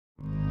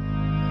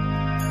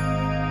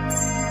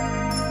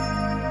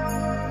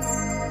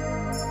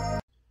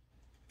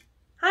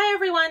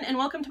everyone, and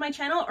welcome to my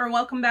channel, or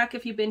welcome back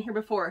if you've been here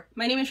before.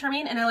 My name is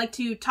Charmaine, and I like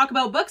to talk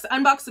about books,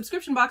 unbox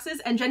subscription boxes,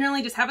 and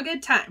generally just have a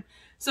good time.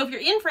 So if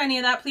you're in for any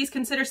of that, please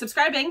consider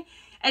subscribing.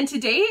 And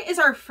today is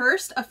our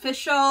first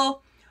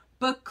official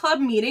book club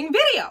meeting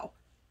video.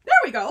 There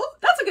we go.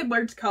 That's a good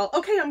word to call.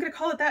 Okay, I'm going to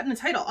call it that in the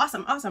title.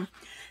 Awesome, awesome.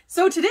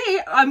 So today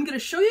I'm going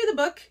to show you the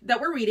book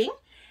that we're reading,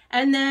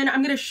 and then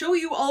I'm going to show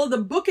you all of the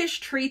bookish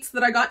treats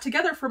that I got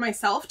together for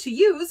myself to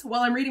use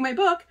while I'm reading my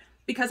book,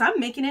 because I'm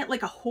making it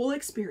like a whole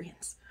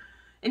experience.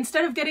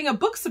 Instead of getting a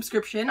book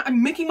subscription,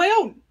 I'm making my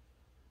own.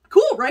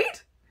 Cool,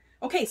 right?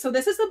 Okay, so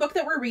this is the book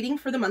that we're reading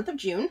for the month of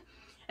June,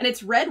 and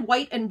it's red,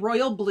 white, and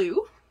royal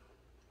blue.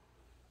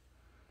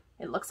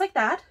 It looks like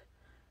that.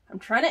 I'm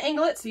trying to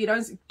angle it so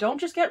you don't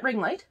just get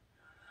ring light.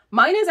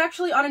 Mine is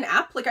actually on an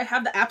app, like I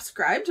have the app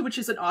Scribed, which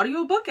is an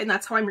audiobook, and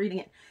that's how I'm reading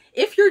it.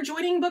 If you're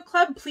joining book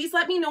club, please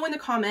let me know in the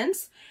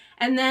comments,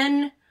 and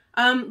then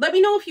let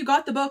me know if you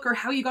got the book or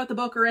how you got the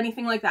book or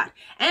anything like that.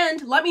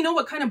 And let me know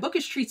what kind of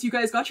bookish treats you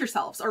guys got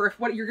yourselves, or if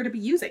what you're going to be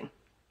using.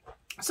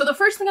 So the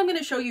first thing I'm going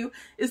to show you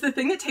is the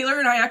thing that Taylor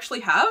and I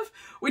actually have,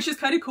 which is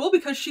kind of cool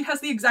because she has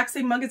the exact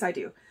same mug as I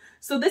do.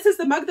 So this is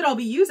the mug that I'll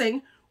be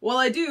using while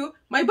I do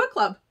my book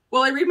club,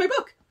 while I read my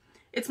book.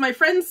 It's my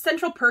friend's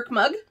Central Perk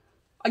mug.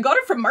 I got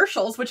it from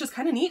Marshall's, which is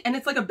kind of neat, and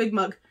it's like a big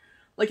mug.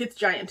 Like, it's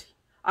giant.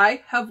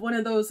 I have one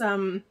of those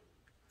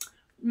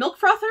milk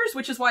frothers,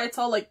 which is why it's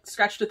all like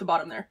scratched at the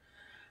bottom there.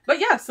 But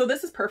yeah, so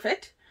this is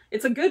perfect.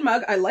 It's a good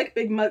mug. I like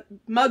big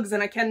mugs,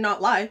 and I cannot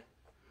lie.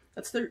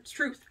 That's the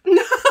truth.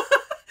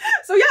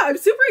 So yeah, I'm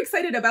super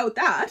excited about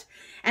that.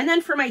 And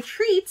then for my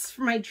treats,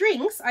 for my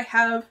drinks, I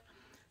have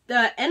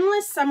the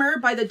Endless Summer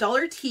by the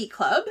Dollar Tea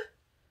Club.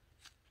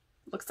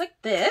 Looks like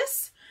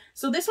this.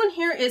 So this one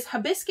here is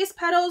hibiscus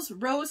petals,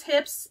 rose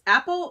hips,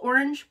 apple,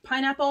 orange,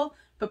 pineapple,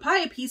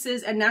 papaya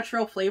pieces, and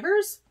natural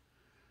flavors.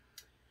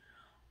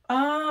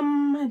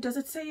 Does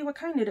it say what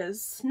kind it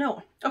is?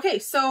 No. Okay,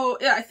 so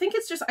yeah, I think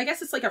it's just, I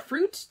guess it's like a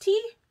fruit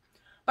tea,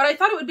 but I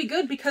thought it would be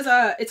good because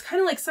it's kind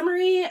of like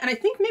summery, and I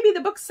think maybe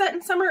the book's set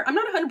in summer. I'm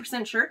not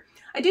 100% sure.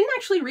 I didn't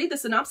actually read the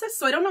synopsis,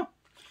 so I don't know.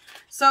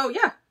 So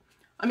yeah,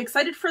 I'm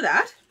excited for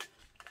that.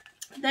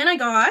 Then I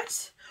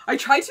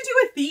tried to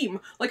do a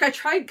theme. Like, I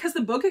tried, because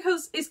the book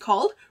is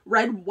called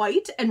Red,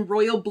 White, and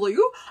Royal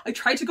Blue. I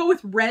tried to go with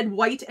red,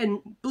 white,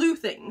 and blue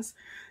things.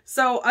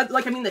 So,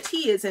 like, I mean, the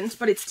tea isn't,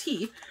 but it's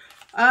tea.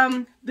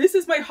 This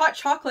is my hot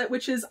chocolate,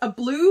 which is a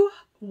blue,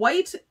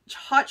 white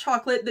hot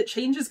chocolate that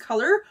changes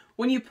color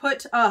when you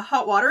put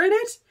hot water in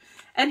it.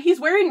 And he's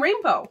wearing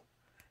rainbow.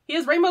 He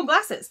has rainbow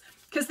glasses,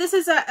 because this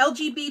is a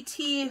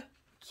LGBTQ+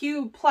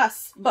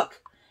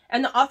 book.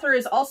 And the author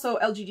is also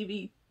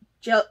LGBTQ+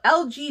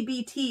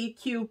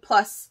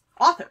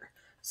 author.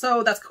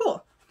 So that's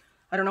cool.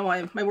 I don't know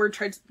why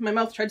my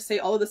mouth tried to say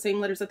all of the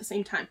same letters at the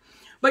same time.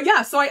 But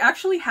yeah, so I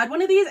actually had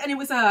one of these, and it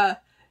was a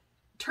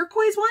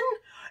turquoise one.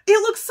 It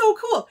looks so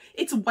cool.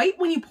 It's white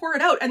when you pour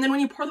it out, and then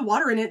when you pour the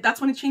water in it, that's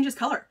when it changes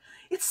color.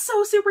 It's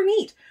so super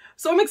neat.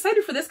 So I'm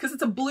excited for this because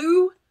it's a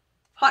blue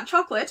hot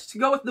chocolate to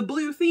go with the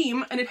blue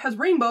theme, and it has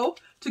rainbow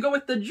to go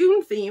with the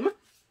June theme.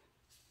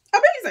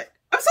 Amazing.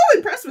 I'm so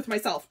impressed with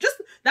myself. Just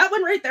that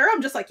one right there,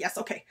 I'm just like, yes,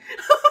 okay.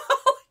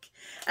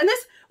 And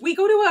this, we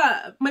go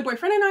to my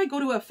boyfriend and I go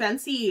to a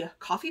fancy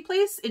coffee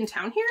place in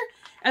town here,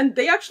 and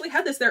they actually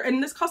had this there,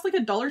 and this cost like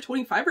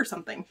 $1.25 or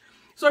something.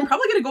 So I'm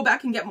probably going to go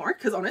back and get more,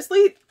 because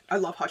honestly, I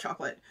love hot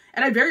chocolate,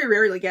 and I very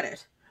rarely get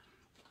it.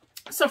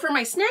 So for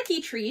my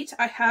snacky treat,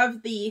 I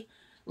have the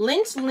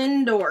Lindt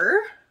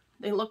Lindor.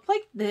 They look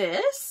like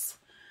this,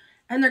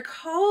 and they're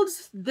called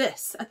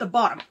this at the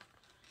bottom.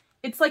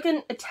 It's like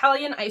an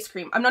Italian ice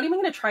cream. I'm not even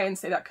going to try and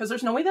say that because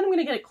there's no way that I'm going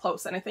to get it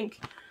close. And I think,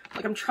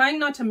 like, I'm trying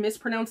not to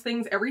mispronounce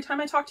things every time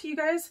I talk to you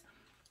guys.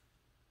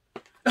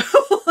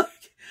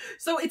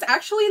 So it's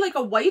actually like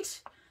a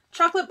white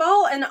chocolate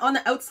ball, and on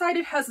the outside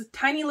it has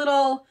tiny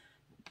little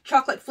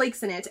chocolate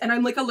flakes in it. And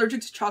I'm like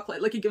allergic to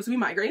chocolate. Like, it gives me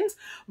migraines.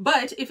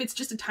 But if it's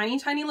just a tiny,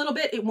 tiny little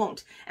bit, it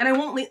won't. And I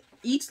won't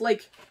eat,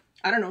 like,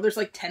 I don't know, there's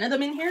like 10 of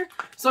them in here.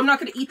 So I'm not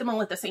going to eat them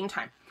all at the same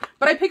time.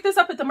 But I picked this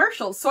up at the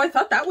Marshalls, so I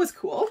thought that was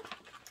cool.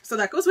 So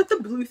that goes with the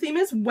blue theme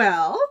as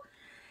well.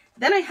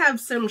 Then I have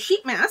some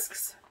sheet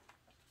masks.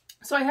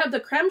 So I have the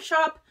Creme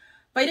Shop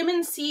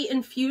Vitamin C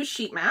Infused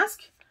Sheet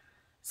Mask.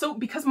 So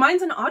because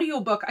mine's an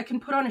audiobook, I can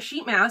put on a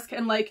sheet mask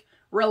and like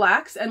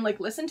relax and like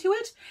listen to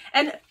it.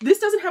 And this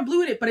doesn't have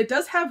blue in it, but it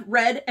does have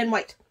red and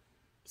white.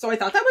 So I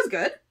thought that was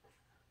good.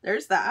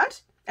 There's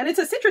that. And it's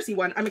a citrusy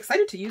one. I'm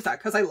excited to use that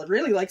because I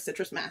really like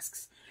citrus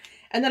masks.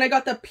 And then I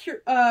got the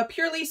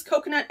Pure Lace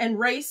Coconut and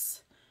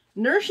Rice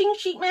Nourishing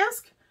Sheet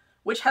Mask,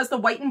 which has the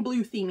white and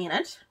blue theme in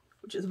it,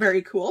 which is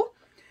very cool.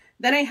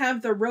 Then I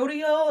have the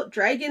Rodial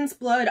Dragon's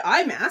Blood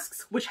Eye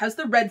Masks, which has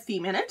the red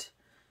theme in it.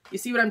 You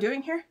see what I'm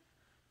doing here?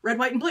 Red,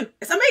 white, and blue.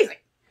 It's amazing!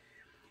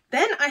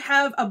 Then I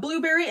have a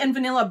Blueberry and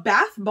Vanilla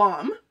Bath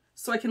Bomb,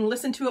 so I can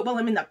listen to it while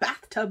I'm in the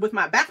bathtub with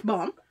my bath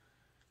bomb.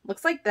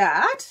 Looks like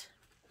that.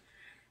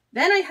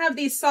 Then I have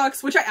these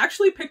socks, which I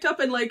actually picked up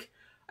and like,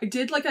 I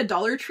did like a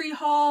Dollar Tree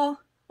haul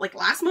like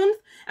last month,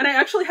 and I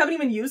actually haven't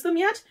even used them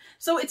yet.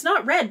 So it's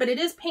not red, but it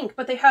is pink,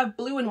 but they have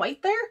blue and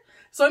white there.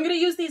 So I'm going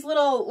to use these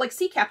little like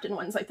sea captain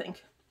ones, I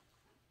think.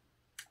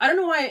 I don't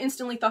know why I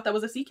instantly thought that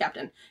was a sea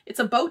captain. It's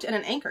a boat and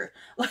an anchor.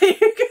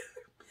 Like,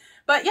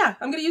 but yeah,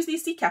 I'm going to use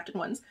these sea captain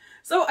ones.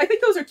 So I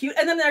think those are cute.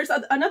 And then there's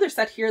another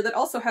set here that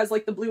also has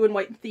like the blue and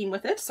white theme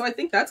with it. So I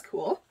think that's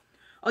cool.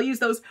 I'll use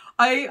those.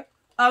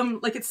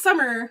 Like it's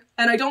summer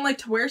and I don't like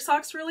to wear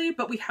socks really,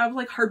 but we have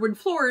like hardwood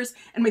floors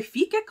and my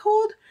feet get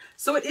cold.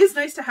 So it is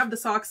nice to have the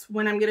socks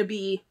when I'm going to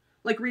be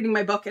like reading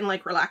my book and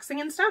like relaxing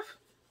and stuff.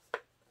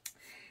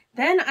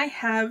 Then I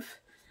have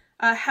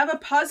a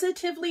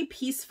positively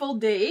peaceful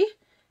day,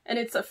 and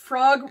it's a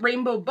frog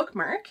rainbow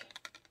bookmark.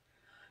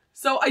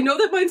 So I know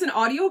that mine's an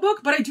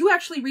audiobook, but I do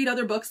actually read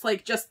other books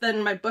like just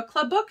then my book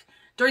club book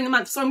during the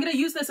month. So I'm going to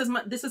use this as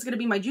this is going to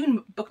be my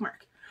June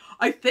bookmark.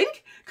 I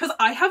think, because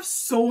I have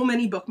so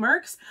many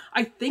bookmarks,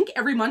 I think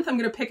every month I'm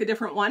going to pick a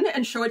different one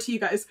and show it to you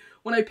guys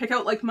when I pick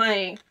out like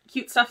my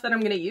cute stuff that I'm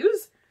going to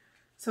use.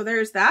 So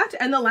there's that.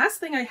 And the last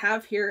thing I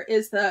have here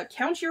is the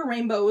Count Your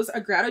Rainbows, a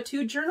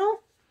Gratitude Journal,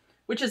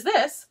 which is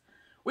this,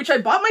 which I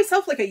bought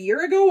myself like a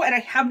year ago and I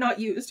have not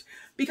used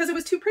because it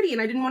was too pretty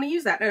and I didn't want to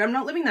use that, and I'm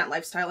not living that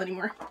lifestyle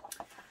anymore.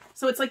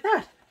 So it's like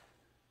that.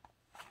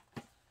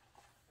 It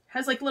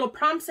has like little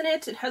prompts in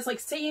it. It has like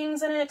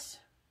sayings in it.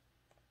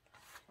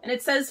 And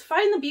it says,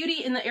 find the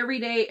beauty in the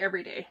everyday,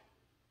 every day.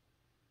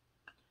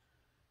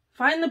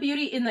 Find the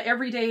beauty in the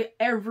everyday,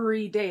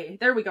 every day.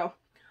 There we go.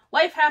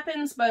 Life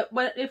happens, but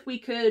what if we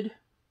could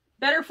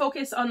better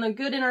focus on the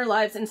good in our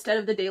lives instead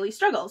of the daily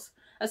struggles?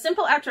 A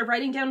simple act of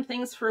writing down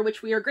things for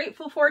which we are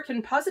grateful for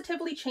can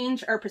positively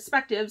change our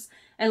perspectives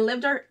and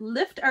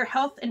lift our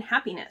health and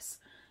happiness.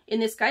 In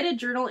this guided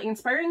journal,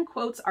 inspiring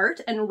quotes, art,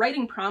 and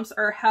writing prompts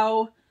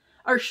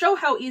show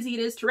how easy it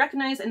is to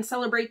recognize and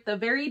celebrate the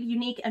varied,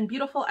 unique, and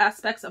beautiful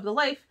aspects of the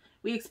life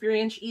we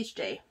experience each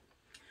day.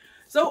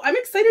 So I'm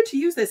excited to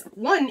use this.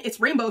 One, it's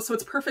rainbow, so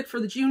it's perfect for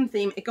the June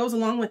theme. It goes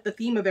along with the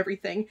theme of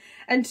everything.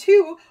 And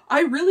two,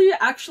 I really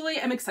actually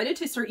am excited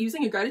to start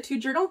using a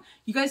gratitude journal.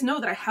 You guys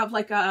know that I have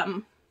like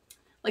a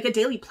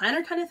daily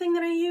planner kind of thing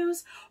that I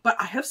use, but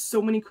I have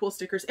so many cool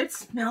stickers. It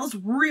smells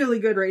really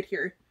good right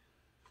here.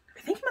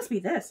 I think it must be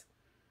this.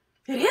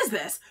 It is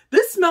this.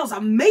 This smells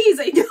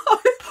amazing.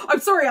 I'm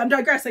sorry, I'm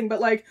digressing,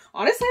 but like,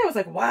 honestly, I was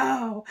like,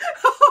 wow.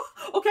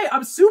 Okay,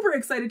 I'm super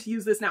excited to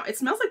use this now. It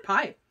smells like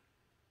pie.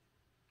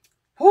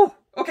 Oh,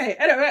 okay.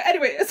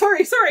 Anyway,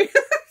 sorry.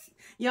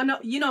 Yeah, no,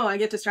 you know I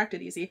get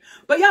distracted easy.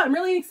 But yeah, I'm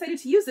really excited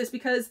to use this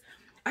because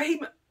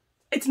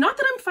it's not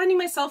that I'm finding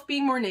myself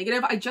being more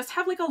negative. I just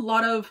have like a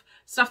lot of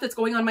stuff that's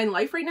going on in my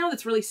life right now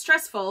that's really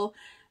stressful.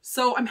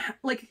 So I'm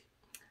like,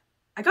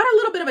 I got a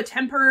little bit of a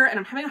temper and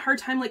I'm having a hard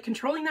time like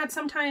controlling that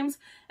sometimes.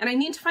 And I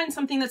need to find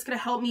something that's going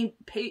to help me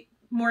pay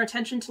more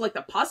attention to like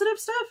the positive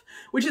stuff,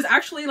 which is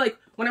actually like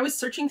when I was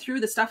searching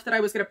through the stuff that I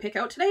was going to pick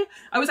out today,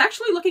 I was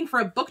actually looking for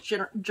a book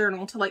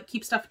journal to like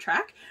keep stuff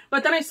track.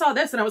 But then I saw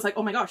this and I was like,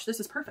 oh my gosh, this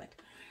is perfect.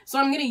 So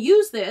I'm going to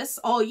use this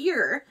all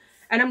year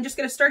and I'm just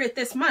going to start it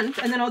this month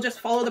and then I'll just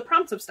follow the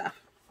prompts of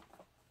stuff.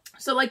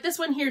 So like this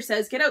one here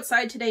says, get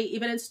outside today,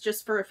 even if it's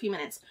just for a few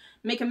minutes.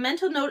 Make a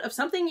mental note of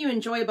something you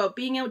enjoy about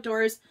being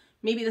outdoors.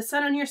 Maybe the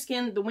sun on your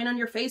skin, the wind on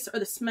your face, or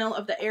the smell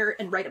of the air,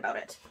 and write about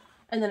it.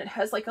 And then it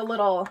has like a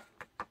little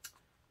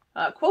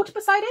quote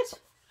beside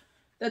it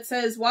that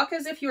says, walk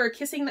as if you are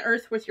kissing the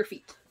earth with your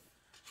feet.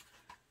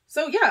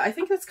 So yeah, I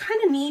think that's kind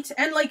of neat.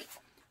 And like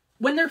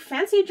when they're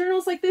fancy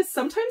journals like this,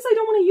 sometimes I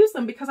don't want to use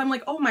them because I'm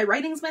like, oh, my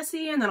writing's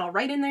messy, and then I'll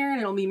write in there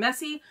and it'll be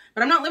messy.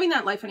 But I'm not living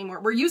that life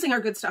anymore. We're using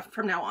our good stuff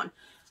from now on.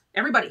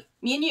 Everybody,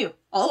 me and you,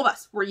 all of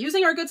us, we're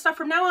using our good stuff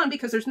from now on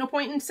because there's no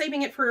point in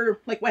saving it for,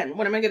 like, when?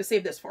 What am I going to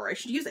save this for? I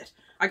should use it.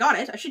 I got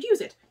it. I should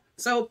use it.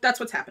 So that's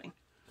what's happening.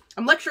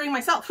 I'm lecturing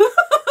myself.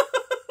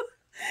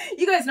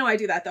 You guys know I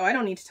do that, though. I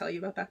don't need to tell you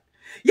about that.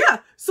 Yeah,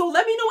 so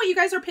let me know what you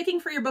guys are picking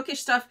for your bookish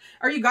stuff.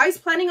 Are you guys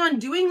planning on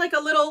doing, like, a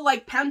little,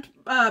 like,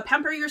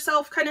 pamper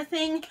yourself kind of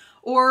thing?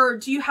 Or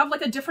do you have,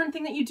 like, a different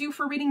thing that you do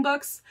for reading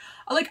books?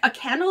 Like, a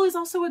candle is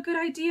also a good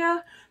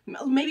idea.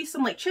 Maybe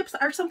some, like, chips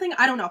or something.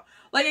 I don't know.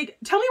 Like,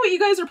 tell me what you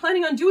guys are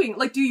planning on doing.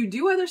 Like, do you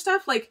do other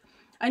stuff? Like,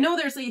 I know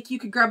there's, like, you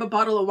could grab a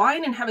bottle of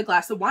wine and have a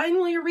glass of wine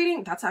while you're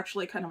reading. That's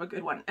actually kind of a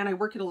good one. And I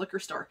work at a liquor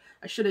store.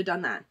 I should have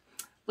done that.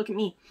 Look at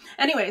me.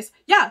 Anyways,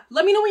 yeah,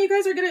 let me know what you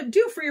guys are going to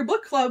do for your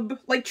book club,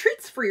 like,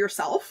 treats for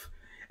yourself.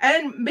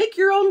 And make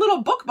your own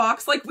little book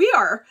box like we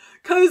are.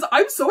 Because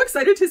I'm so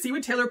excited to see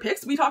what Taylor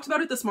picks. We talked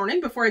about it this morning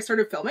before I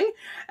started filming.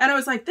 And I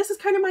was like, this is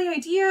kind of my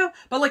idea.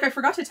 But, like, I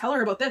forgot to tell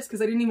her about this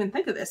because I didn't even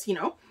think of this, you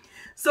know?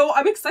 So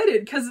I'm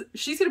excited because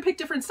she's going to pick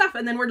different stuff.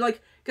 And then we're,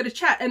 like, going to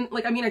chat. And,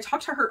 like, I mean, I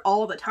talk to her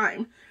all the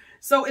time.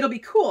 So it'll be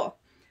cool.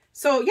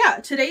 So, yeah,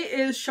 today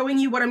is showing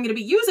you what I'm going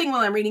to be using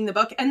while I'm reading the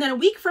book. And then a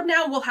week from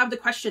now, we'll have the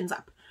questions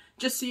up.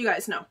 Just so you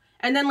guys know.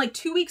 And then like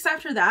 2 weeks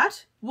after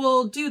that,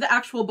 we'll do the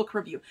actual book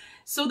review.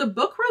 So the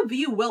book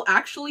review will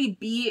actually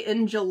be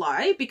in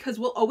July because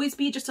we'll always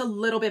be just a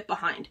little bit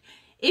behind.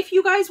 If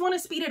you guys want to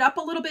speed it up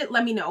a little bit,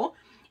 let me know.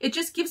 it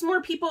just gives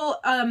more people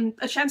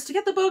a chance to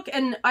get the book,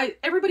 and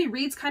everybody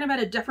reads kind of at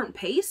a different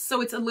pace,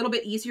 so it's a little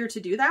bit easier to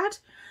do that.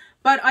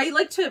 But I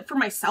like to, for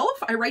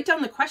myself, I write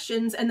down the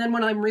questions, and then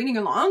when I'm reading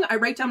along, I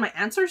write down my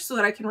answers so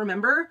that I can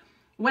remember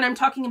when I'm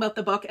talking about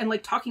the book and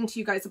like talking to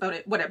you guys about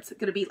it, what it's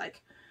gonna be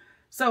like.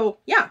 So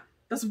yeah,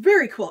 that's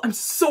very cool. I'm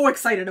so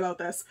excited about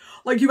this.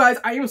 Like, you guys,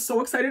 I am so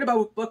excited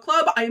about book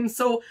club.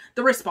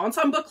 The response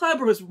on book club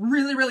was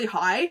really, really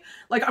high.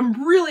 Like,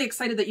 I'm really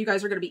excited that you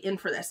guys are going to be in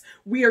for this.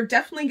 We are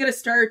definitely going to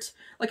start,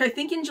 like, I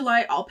think in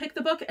July, I'll pick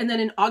the book. And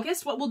then in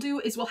August, what we'll do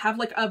is we'll have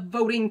like a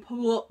voting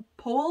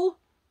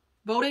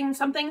voting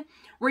something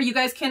where you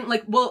guys can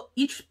like, we'll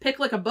each pick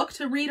like a book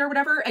to read or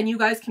whatever. And you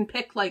guys can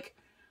pick like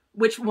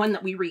which one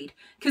that we read.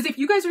 Because if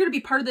you guys are going to be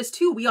part of this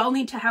too, we all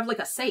need to have like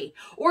a say.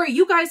 Or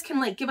you guys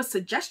can like give us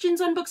suggestions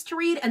on books to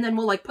read, and then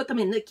we'll like put them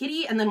in the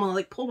kitty, and then we'll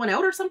like pull one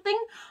out or something.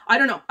 I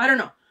don't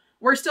know.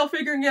 We're still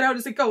figuring it out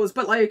as it goes,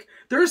 but like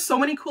there's so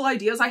many cool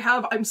ideas I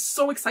have. I'm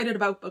so excited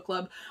about book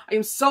club. I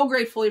am so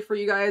grateful for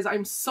you guys.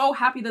 I'm so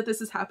happy that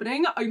this is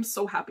happening. I'm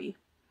so happy.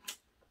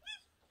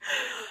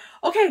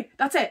 Okay,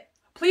 that's it.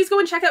 Please go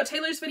and check out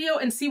Taylor's video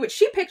and see what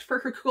she picked for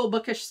her cool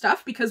bookish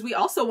stuff, because we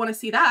also want to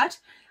see that.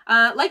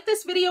 Like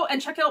this video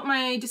and check out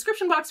my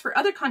description box for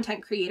other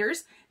content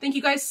creators. Thank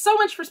you guys so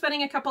much for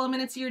spending a couple of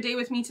minutes of your day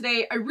with me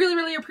today. I really,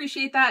 really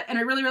appreciate that, and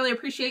I really, really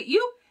appreciate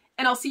you,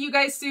 and I'll see you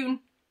guys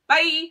soon.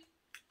 Bye!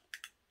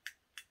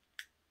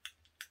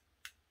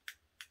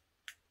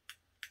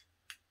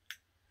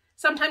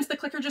 Sometimes the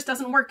clicker just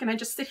doesn't work and I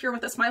just sit here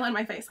with a smile on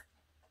my face.